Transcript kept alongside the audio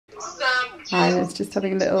And it's just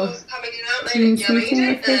having a little Teams meeting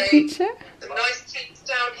with their teacher.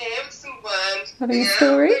 Having a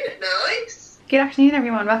story. Good afternoon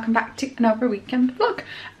everyone, welcome back to another weekend vlog.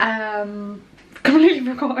 Completely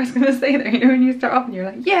forgot what I was going to say there. You know when you start off and you're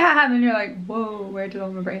like, yeah, and then you're like, whoa, where did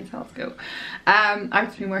all my brain cells go? I've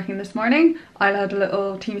just been working this morning. I had a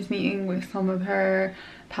little Teams meeting with some of her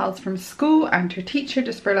pals from school and her teacher,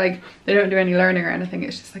 just for like, they don't do any learning or anything,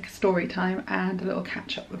 it's just like a story time and a little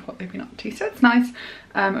catch up with what they've been up to, so it's nice.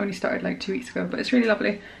 Only started like 2 weeks ago, but it's really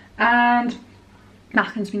lovely. And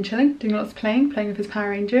Nathan's been chilling, doing lots of playing with his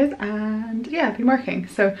Power Rangers, and yeah, I've been working.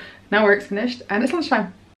 So now work's finished and it's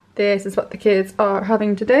lunchtime. This is what the kids are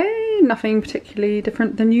having today. Nothing particularly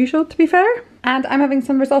different than usual, to be fair. And I'm having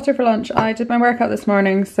some risotto for lunch. I did my workout this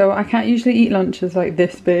morning, so I can't usually eat lunches like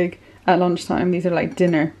this big at lunchtime. These are like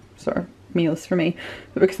dinner sort of meals for me.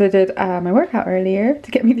 But because I did my workout earlier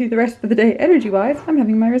to get me through the rest of the day energy-wise, I'm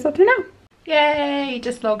having my risotto now. Yay!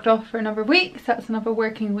 Just logged off for another week, so that's another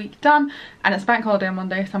working week done, and it's bank holiday on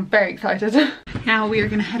Monday, so I'm very excited. Now we are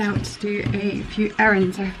going to head out to do a few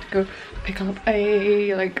errands. I have to go pick up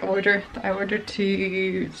a order that I ordered to,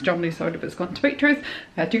 it's Johnny's order but it's gone to Waitrose,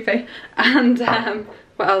 Duvet, and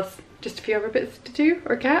what else? Just a few other bits to do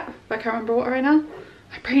or get, but I can't remember what right now.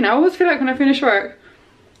 My brain, I always feel like when I finish work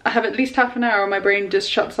I have at least half an hour my brain just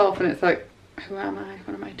shuts off and it's like, who am I?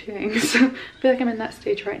 What am I doing? So I feel like I'm in that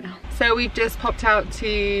stage right now. So we've just popped out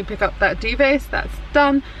to pick up that duvet, so that's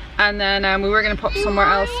done. And then we were going to pop somewhere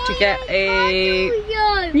else to get a...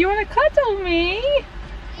 You want to cuddle me?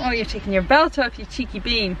 Oh, you're taking your belt off, you cheeky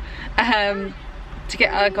bean. To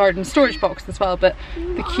get a garden storage box as well, but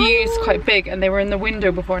the queue's quite big and they were in the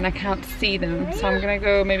window before and I can't see them. So I'm going to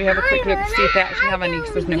go maybe have a quick look to see if they actually have any,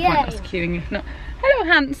 because there's no point us queuing if not. Hello,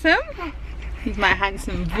 handsome. He's my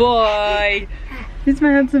handsome boy. He's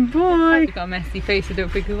my handsome boy. You've got a messy face, I don't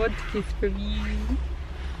think I want to kiss from you.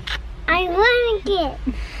 I want to get.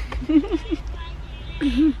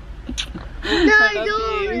 No,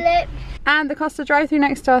 don't. And the Costa drive-through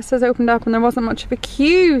next to us has opened up and there wasn't much of a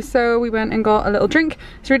queue, so we went and got a little drink.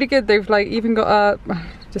 It's really good. They've like even got a,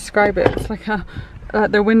 describe it, it's like a,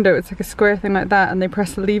 their window, it's like a square thing like that, and they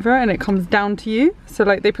press the lever and it comes down to you. So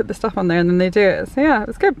like they put the stuff on there and then they do it. So yeah, it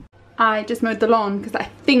was good. I just mowed the lawn because I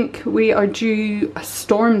think we are due a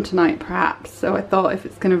storm tonight perhaps, so I thought if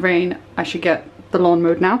it's gonna rain I should get the lawn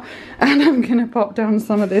mowed now. And I'm gonna pop down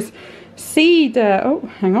some of this seed, oh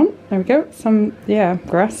hang on, there we go, some, yeah,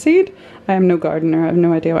 grass seed. I am no gardener, I have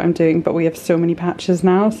no idea what I'm doing, but we have so many patches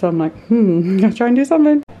now, so I'm like, I'll try and do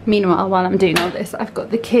something. Meanwhile, while I'm doing all this, I've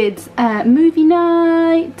got the kids movie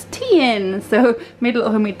night tea in. So made a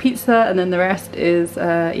little homemade pizza, and then the rest is,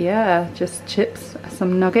 yeah, just chips,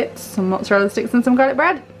 some nuggets, some mozzarella sticks, and some garlic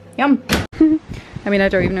bread. Yum. I mean, I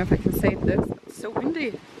don't even know if I can save this. It's so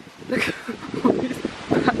windy. Look at all these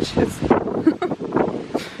patches.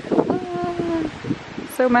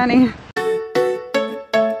 So many.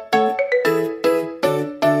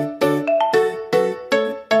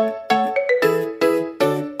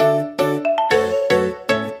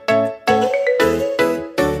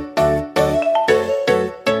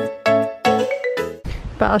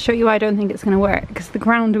 But I'll show you why I don't think it's going to work, because the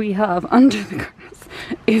ground we have under the grass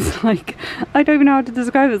is like, I don't even know how to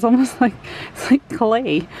describe it, it's almost like, it's like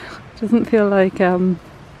clay. It doesn't feel like,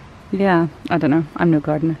 yeah, I don't know, I'm no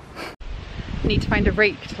gardener. Need to find a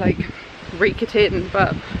rake to like rake it in,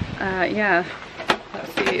 but yeah,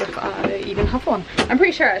 let's see if I even have one. I'm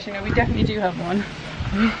pretty sure actually, no, we definitely do have one.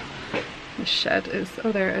 The shed is,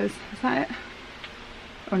 oh there it is that it?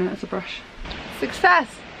 Oh no, it's a brush. Success!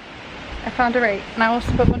 I found a rake and I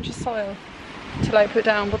also put a bunch of soil to like put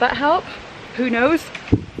down. Will that help? Who knows?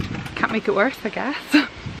 Can't make it worse, I guess.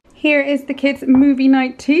 Here is the kids' movie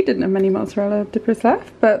night tea. Didn't have many mozzarella dippers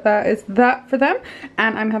left, but that is that for them.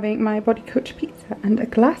 And I'm having my Body Coach pizza and a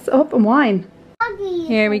glass of wine.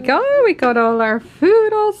 Here we go. We got all our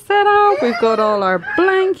food all set up. We've got all our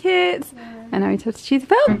blankets. And now we just have to choose a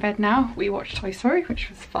film. We're in bed now. We watched Toy Story,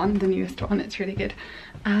 which was fun, the newest one. It's really good.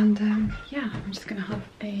 And yeah, I'm just gonna have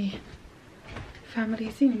a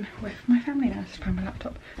family Zoom with my family now. Just find my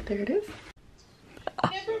laptop. There it is.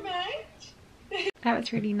 Never mind. That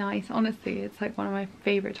was really nice. Honestly, it's like one of my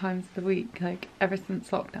favourite times of the week. Like ever since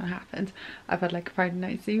lockdown happened, I've had like a Friday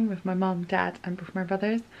night Zoom with my mum, dad and both my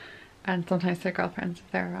brothers, and sometimes their girlfriends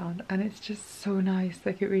if they're around, and it's just so nice.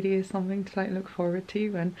 Like it really is something to like look forward to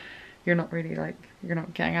when you're not really like, you're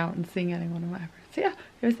not getting out and seeing anyone or whatever. So yeah,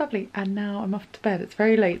 it was lovely. And now I'm off to bed. It's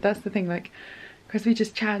very late. That's the thing, like, because we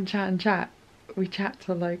just chat and chat and chat, we chat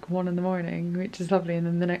till like 1 in the morning, which is lovely, and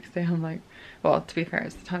then the next day I'm like, well, to be fair,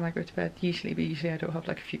 it's the time I go to bed usually, but usually I don't have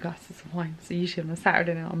like a few glasses of wine, so usually on a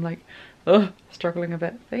Saturday night I'm like, ugh, struggling a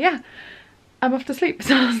bit. But yeah, I'm off to sleep,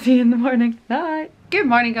 so I'll see you in the morning. Night. Good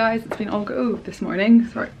morning, guys. It's been all good this morning.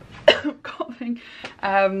 Sorry. Coughing.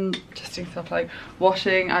 Just doing stuff like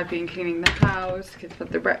washing. I've been cleaning the house, kids had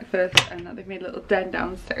their breakfast, and they've made a little den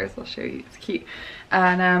downstairs. I'll show you, it's cute.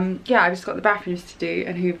 And yeah, I just got the bathrooms to do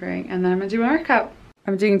and hoovering, and then I'm gonna do my workout.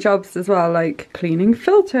 I'm doing jobs as well, like cleaning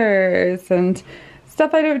filters and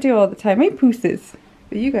stuff I don't do all the time. My pooses.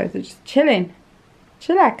 But you guys are just chilling,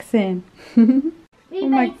 chillaxing. Oh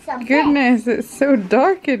my goodness, it's so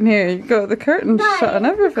dark in here. You've got the curtains shut and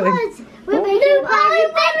everything. We're making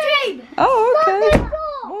my bedroom. Oh, okay. Shut the door.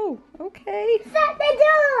 Oh, okay. Shut the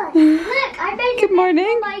door. Look, I made Good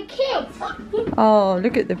morning. my kids. Oh,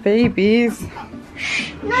 look at the babies.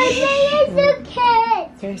 No, here's the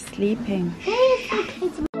kids. They're sleeping. Here's the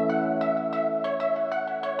kids.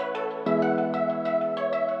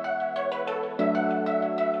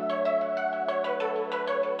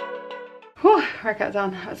 Whew, workout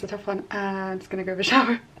done. That's a tough one. I'm just gonna go have a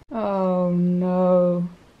shower. Oh no.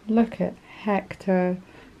 Look at Hector.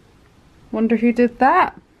 Wonder who did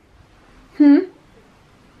that? Psst,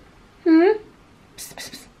 psst,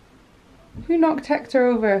 psst. Who knocked Hector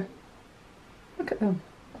over? Look at them.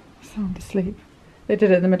 Sound asleep. They did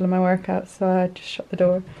it in the middle of my workout, so I just shut the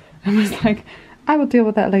door and was like, I will deal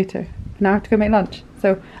with that later. Now I have to go make lunch,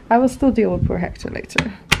 so I will still deal with poor Hector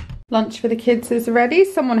later. Lunch for the kids is ready.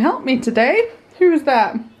 Someone help me today. Who was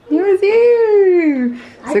that? It was you!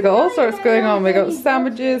 So we got all sorts going on. We got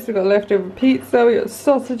sandwiches, we got leftover pizza, we got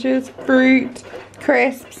sausages, fruit,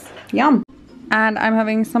 crisps. Yum. And I'm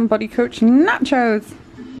having some Body Coach nachos.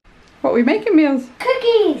 What are we making, meals?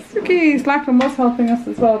 Cookies. Cookies. Lachlan was helping us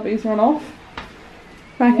as well, but he's run off.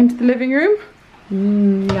 Back into the living room.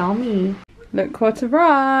 Yummy. Look what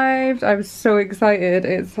arrived. I was so excited.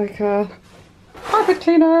 It's like a carpet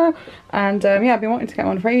cleaner, and yeah, I've been wanting to get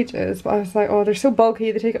one for ages, but I was like, oh, they're so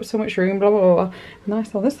bulky, they take up so much room, blah blah blah. And then I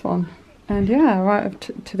saw this one, and yeah,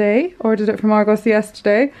 arrived today. Ordered it from Argos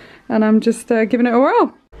yesterday, and I'm just giving it a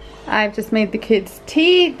whirl. I've just made the kids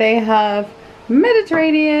tea. They have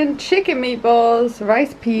Mediterranean chicken meatballs,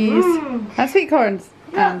 rice peas, and sweet corns,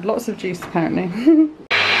 and lots of juice apparently.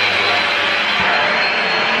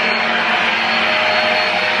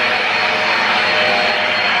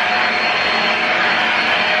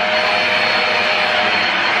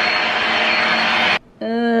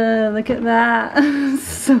 Look at that.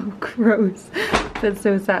 So gross, but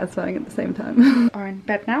so satisfying at the same time. Are in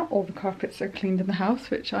bed now. All the carpets are cleaned in the house,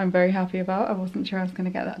 which I'm very happy about. I wasn't sure I was going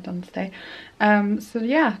to get that done today. So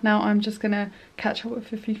yeah, now I'm just going to catch up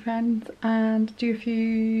with a few friends and do a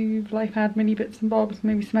few life admin bits and bobs,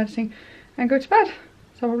 maybe some editing, and go to bed.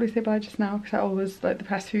 So I'll probably say bye just now, because I always, like the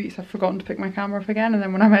past few weeks, I've forgotten to pick my camera up again, and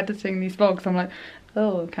then when I'm editing these vlogs I'm like,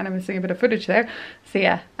 oh, kind of missing a bit of footage there. So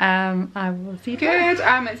yeah, I will see you. Good.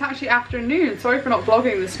 It's actually afternoon. Sorry for not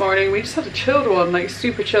vlogging this morning. We just had a chilled one, like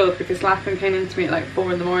super chilled, because Lachlan came in to me at like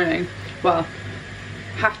 4 in the morning. Well,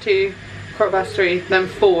 2:30, 3:15, then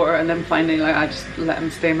 4, and then finally like I just let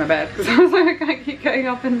him stay in my bed because I was like, I can't keep going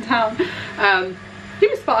up and down. He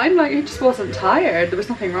was fine, like he just wasn't tired. There was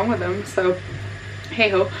nothing wrong with him, so hey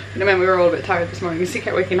ho. But I mean, we were all a bit tired this morning. He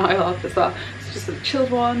kept waking Niall up as well. It's just a chilled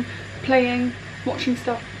one, playing, watching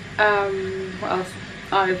stuff. What else?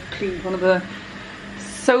 I've cleaned one of the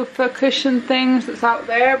sofa cushion things that's out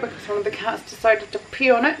there because one of the cats decided to pee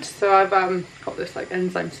on it. So I've got this like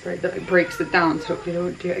enzyme spray that like breaks it down, so hopefully they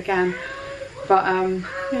won't do it again. But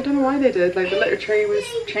yeah, I don't know why they did. Like the litter tray was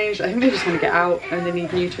changed. I think they just want to get out and they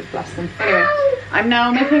need neutered, bless them. Anyway, I'm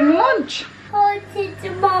now making lunch. Oh,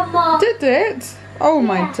 did Mama. Did it? Oh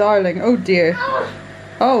my darling. Oh dear.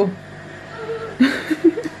 Oh.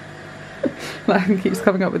 Lachlan keeps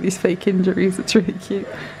coming up with these fake injuries. It's really cute.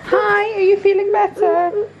 Hi, are you feeling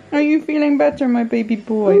better? Are you feeling better, my baby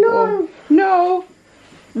boy? No. Oh,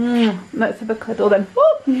 no. Let's have a cuddle then.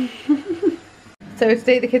 So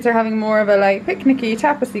today the kids are having more of a like picnicky,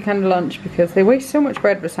 tapasy kind of lunch because they waste so much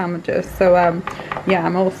bread with sandwiches. So yeah,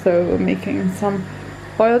 I'm also making some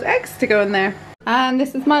boiled eggs to go in there. And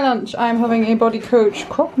this is my lunch. I'm having a Body Coach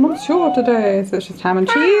croque monsieur today. So it's just ham and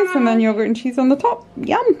cheese and then yogurt and cheese on the top.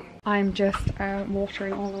 Yum! I'm just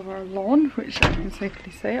watering all of our lawn, which I can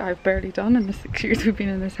safely say I've barely done in the 6 years we've been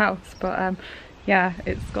in this house. But yeah,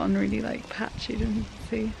 it's gotten really like patchy, and you can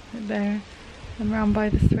see it there and round by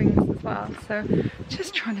the swings as well. So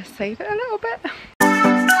just trying to save it a little bit.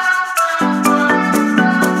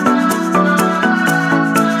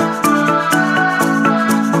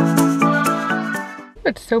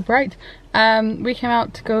 it's so bright. We came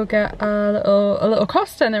out to go get a little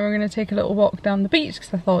Costa, and then we're going to take a little walk down the beach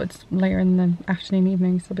because I thought it's later in the afternoon,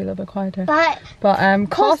 evening, so it'll be a little bit quieter. But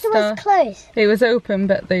Costa was closed. It was open,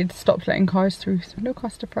 but they'd stopped letting cars through, so no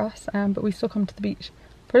Costa for us. But we still come to the beach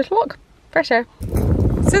for a little walk, fresh air.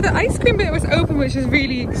 So the ice cream bit was open, which is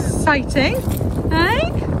really exciting.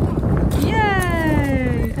 Hey?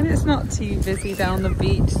 Yay! And it's not too busy down the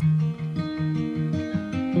beach.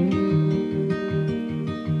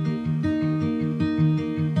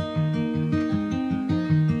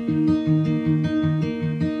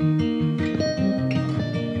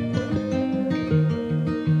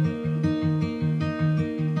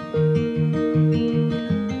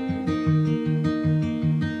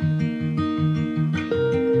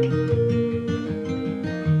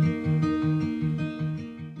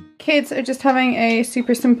 Kids are just having a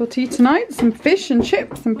super simple tea tonight, some fish and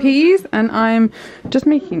chips and peas, and I'm just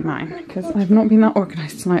making mine because I've not been that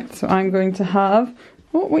organised tonight. So I'm going to have,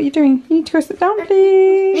 oh, what are you doing? You need to go sit down,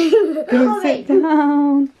 please. Go sit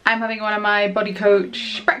down. I'm having one of my Body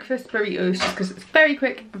Coach breakfast burritos just because it's very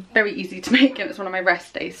quick, very easy to make, and it's one of my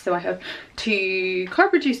rest days. So I have 2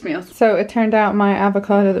 carb reduced meals. So it turned out my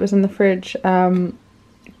avocado that was in the fridge,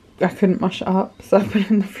 I couldn't mush it up, so I put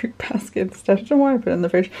it in the fruit basket instead. I don't know why I put it in the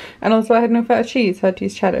fridge. And also I had no feta cheese, so I had to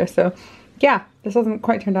use cheddar. So yeah, this hasn't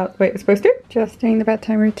quite turned out the way it was supposed to. Just doing the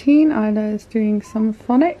bedtime routine. Isla is doing some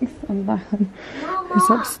phonics, and then is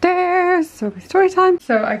upstairs, so it'll be story time.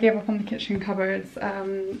 So I gave up on the kitchen cupboards.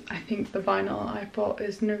 I think the vinyl I bought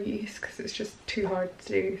is no use because it's just too hard to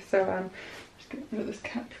do. So just get rid of this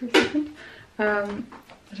cat for a second. I don't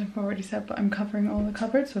know if I already said, but I'm covering all the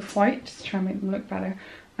cupboards with white just to try and make them look better.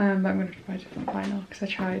 But I'm going to try a different vinyl because I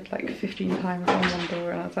tried like 15 times on one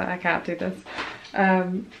door and I was like, I can't do this.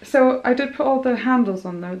 So I did put all the handles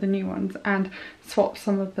on though, the new ones, and swap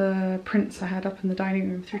some of the prints I had up in the dining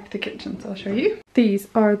room through to the kitchen, so I'll show you. These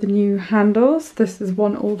are the new handles. This is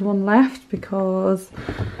one old one left because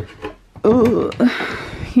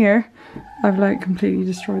here I've like completely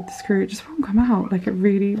destroyed the screw. It just won't come out, like it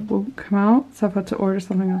really won't come out. So I've had to order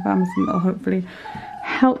something off Amazon that'll hopefully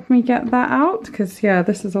help me get that out, because yeah,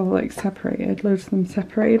 this is all like separated, loads of them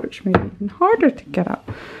separated, which made it even harder to get out.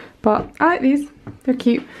 But I like these, they're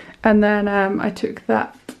cute. And then I took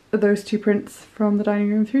those 2 prints from the dining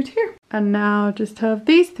room through to here, and now just have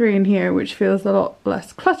these 3 in here, which feels a lot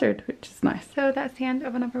less cluttered, which is nice. So that's the end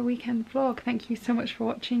of another weekend vlog. Thank you so much for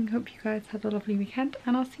watching. Hope you guys had a lovely weekend,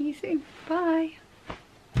 and I'll see you soon. Bye.